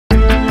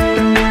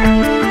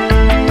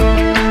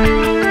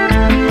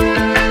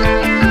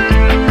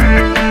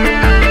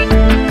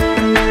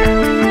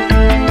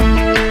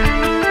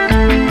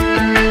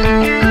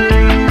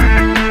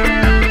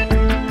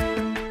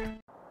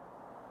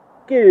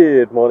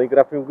morning, good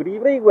afternoon, good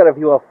evening, wherever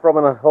you are from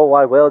in the whole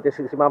wide world. This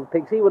is your man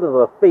Pixie with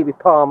another Fimi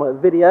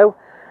Palm video.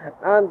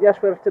 And yes,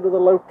 we're at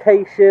another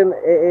location.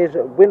 It is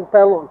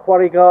Winfell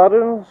Quarry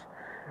Gardens.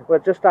 We're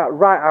just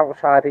right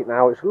outside it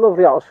now. It's a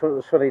lovely hot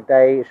sunny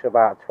day. It's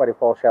about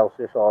 24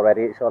 Celsius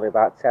already. It's only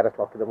about 10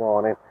 o'clock in the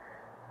morning.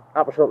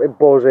 Absolutely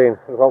buzzing.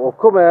 We'll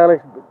come early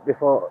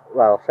before,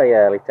 well, say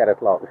early, 10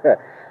 o'clock. But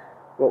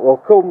we'll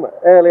come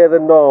earlier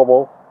than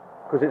normal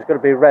because it's going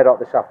to be red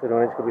hot this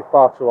afternoon. It's going to be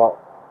far too hot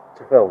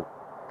to film.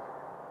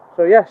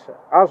 So yes,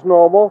 as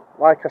normal,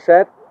 like I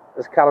said,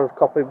 as Canon's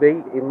copying me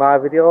in my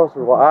videos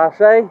and what I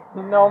say.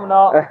 No, I'm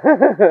not.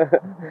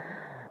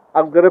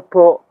 I'm going to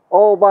put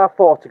all my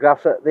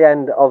photographs at the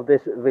end of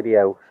this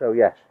video. So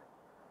yes,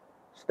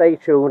 stay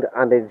tuned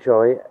and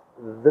enjoy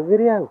the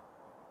video.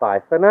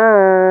 Bye for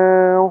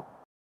now.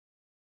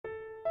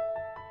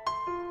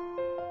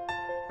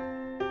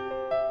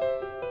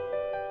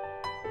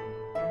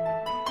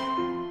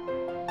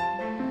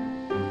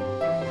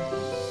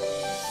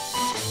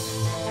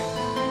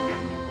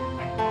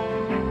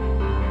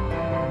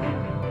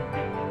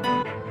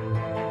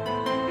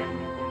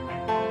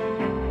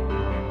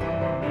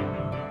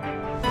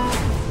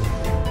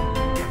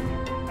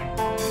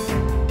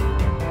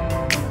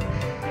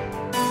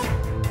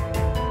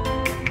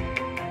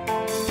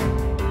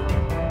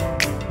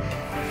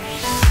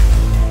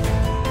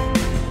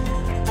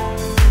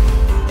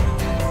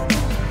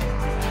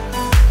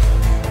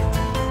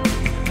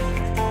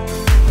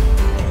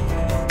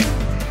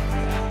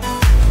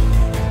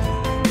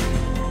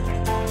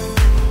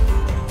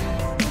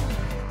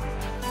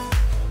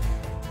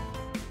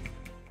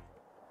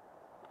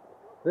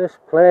 This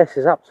place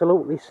is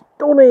absolutely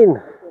stunning.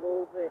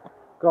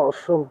 Got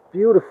some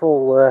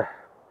beautiful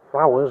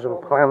flowers and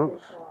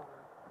plants.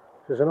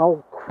 There's an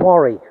old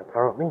quarry,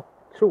 apparently.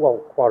 Two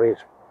old quarries.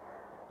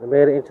 They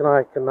made it into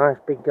like a nice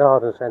big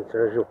garden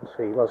centre, as you can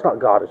see. Well, it's not a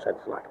garden centre,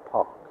 it's like a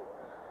park.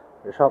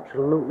 It's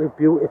absolutely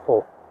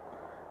beautiful.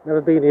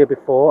 Never been here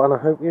before, and I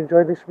hope you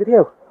enjoyed this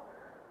video.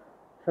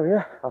 So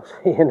yeah, I'll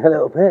see you in a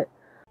little bit.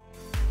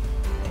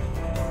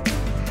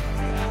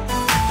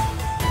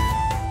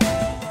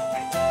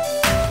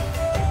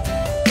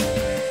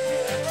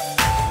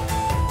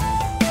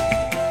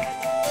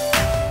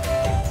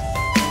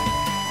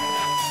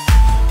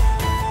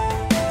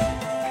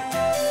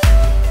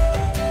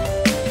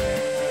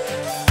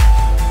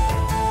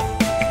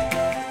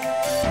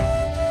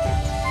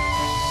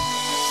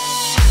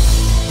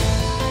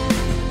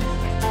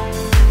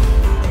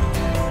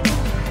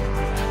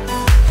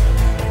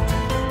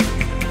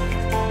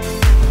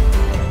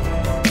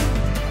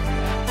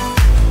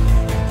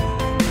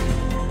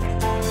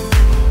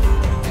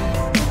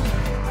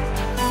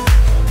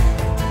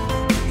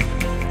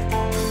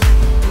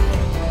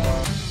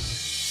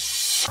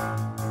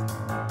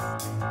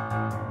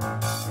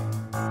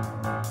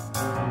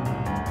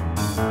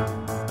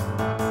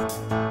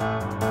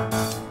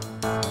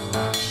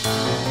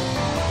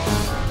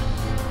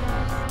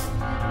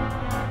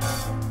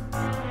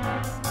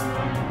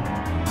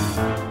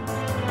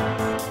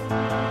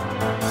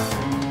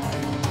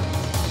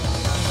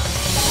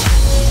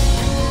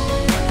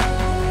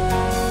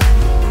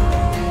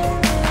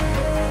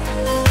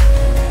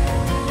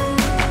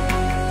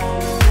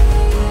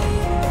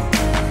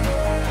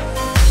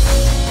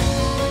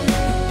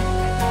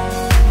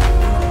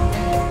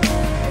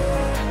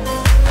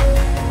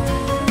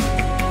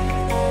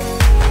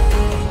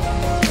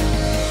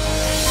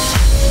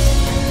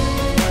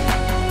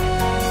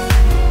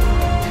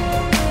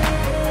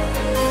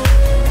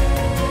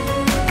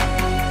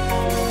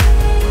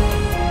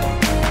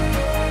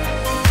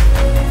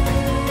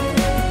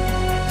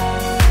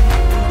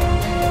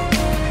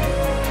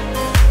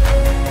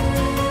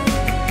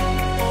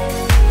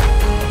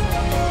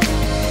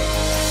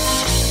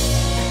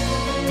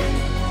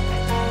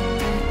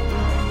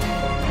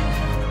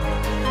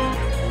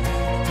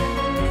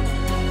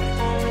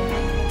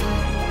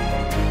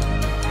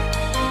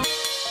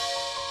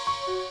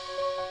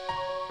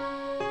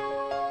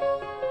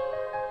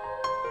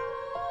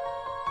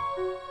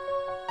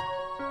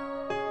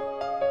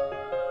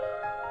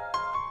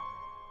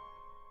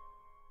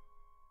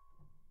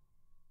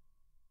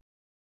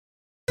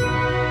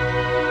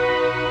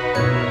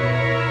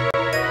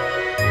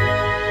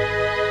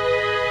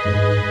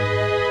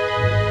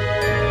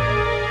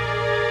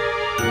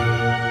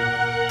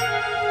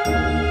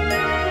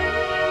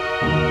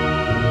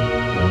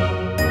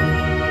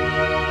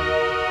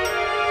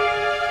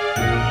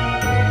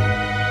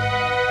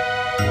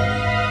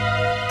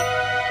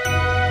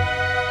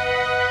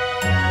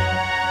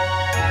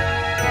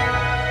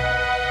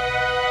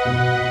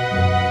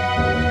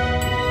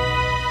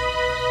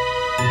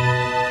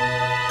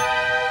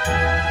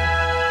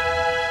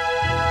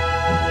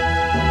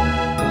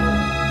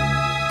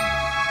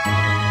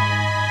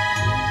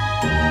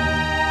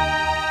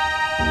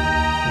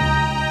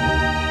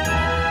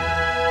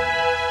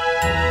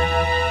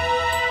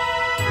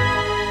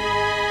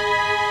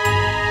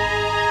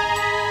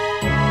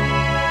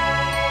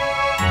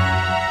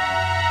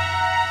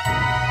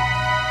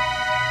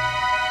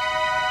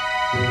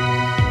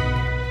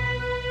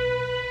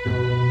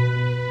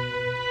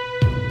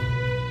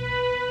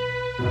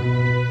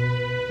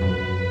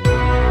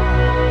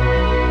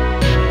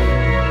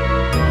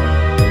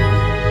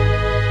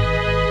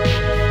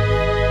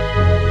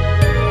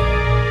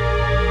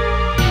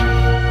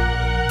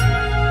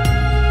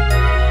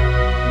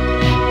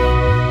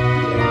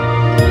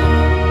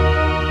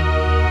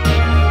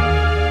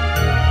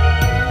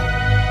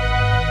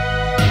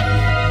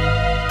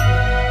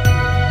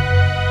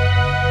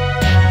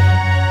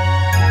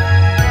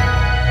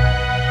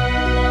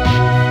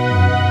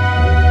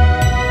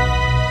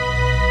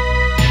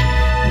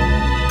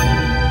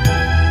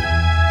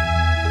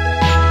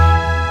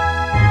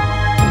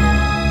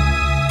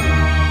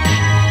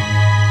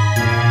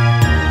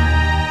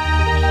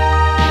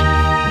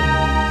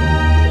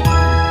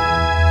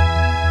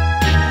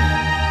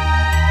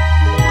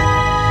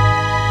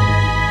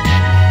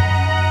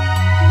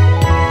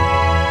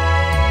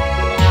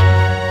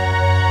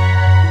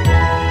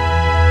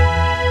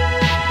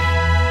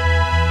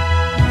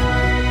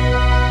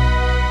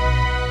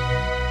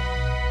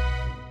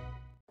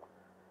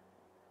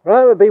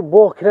 we've been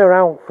walking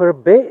around for a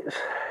bit.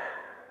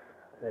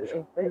 It's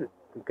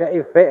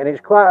getting fit, and it's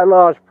quite a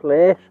large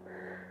place.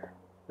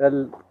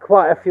 There's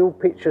quite a few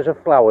pictures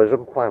of flowers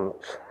and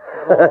plants.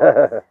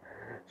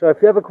 So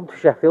if you ever come to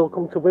Sheffield,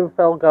 come to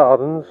Winfell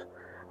Gardens.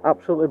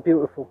 Absolutely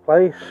beautiful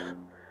place.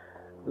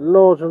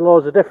 Loads and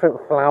loads of different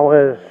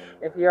flowers.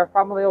 If you're a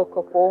family or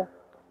couple,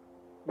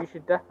 you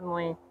should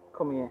definitely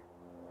come here,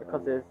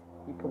 because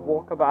you can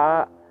walk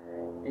about.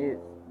 You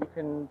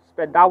can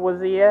spend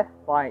hours here,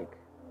 like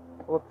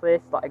other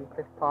places like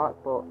Cliff Park,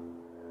 but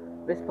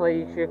this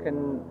place you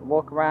can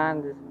walk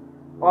around. There's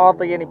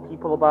hardly any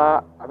people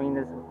about. I mean,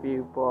 there's a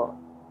few, but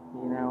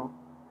you know.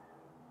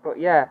 But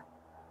yeah,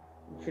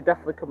 you should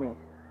definitely come here.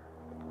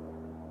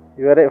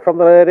 You heard it from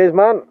the ladies,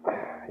 man.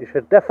 You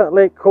should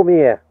definitely come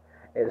here.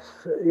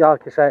 It's,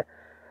 like I say,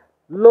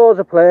 loads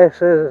of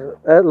places,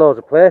 loads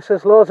of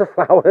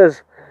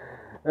flowers,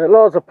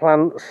 loads of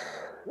plants,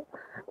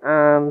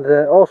 and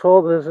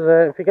also there's,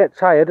 if you get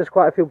tired, there's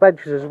quite a few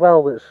benches as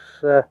well. That's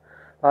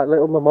like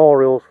little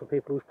memorials for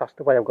people who've passed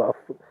away. I've got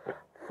a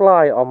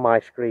fly on my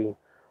screen.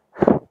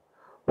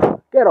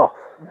 Get off!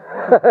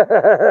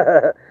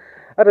 I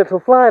had a little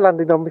fly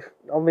landing on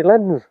my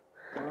lens.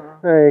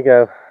 There you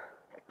go.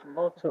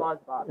 Lots of flies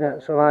back. Yeah,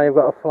 so now you've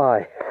got a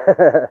fly.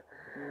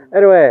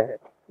 Anyway,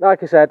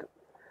 like I said,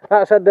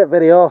 that's ended that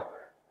video.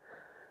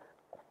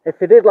 If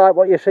you did like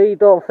what you see,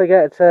 don't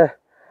forget to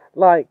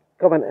like,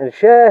 comment and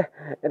share.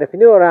 And if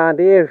you're new around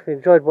here, if you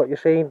enjoyed what you've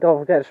seen,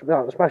 don't forget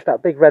to smash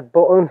that big red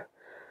button.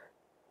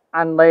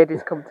 And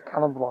ladies, come to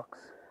Canon Vlogs.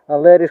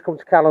 And ladies, come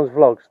to Canon's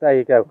Vlogs. There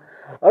you go.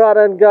 Alright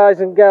then,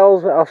 guys and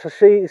girls, I'll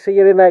see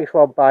you in the next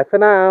one. Bye for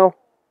now.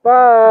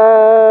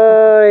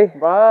 Bye.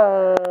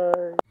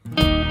 Bye.